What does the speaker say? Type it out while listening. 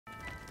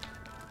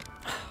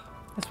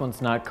This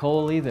one's not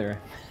coal either.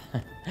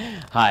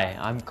 Hi,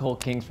 I'm Cole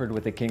Kingsford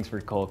with the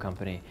Kingsford Coal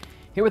Company,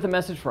 here with a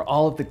message for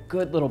all of the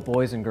good little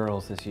boys and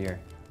girls this year.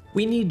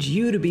 We need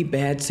you to be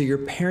bad so your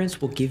parents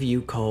will give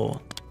you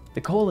coal.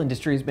 The coal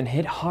industry has been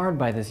hit hard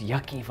by this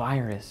yucky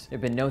virus. There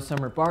have been no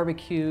summer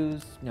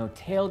barbecues, no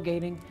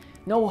tailgating,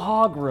 no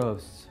hog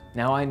roasts.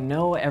 Now I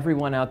know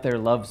everyone out there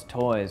loves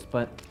toys,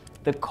 but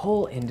the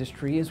coal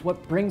industry is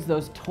what brings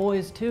those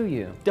toys to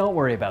you. Don't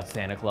worry about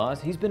Santa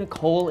Claus. He's been a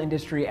coal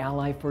industry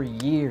ally for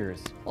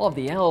years. All of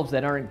the elves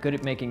that aren't good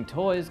at making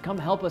toys come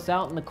help us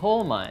out in the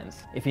coal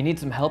mines. If you need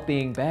some help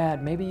being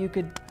bad, maybe you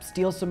could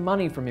steal some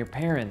money from your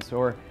parents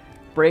or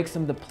break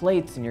some of the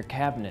plates in your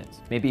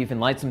cabinets. Maybe even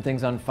light some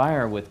things on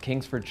fire with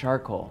Kingsford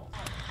charcoal.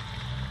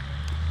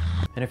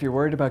 And if you're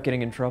worried about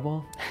getting in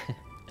trouble,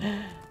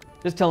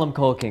 just tell them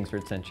Cole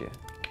Kingsford sent you.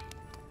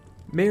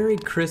 Merry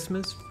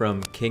Christmas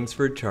from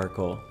Kingsford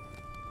Charcoal.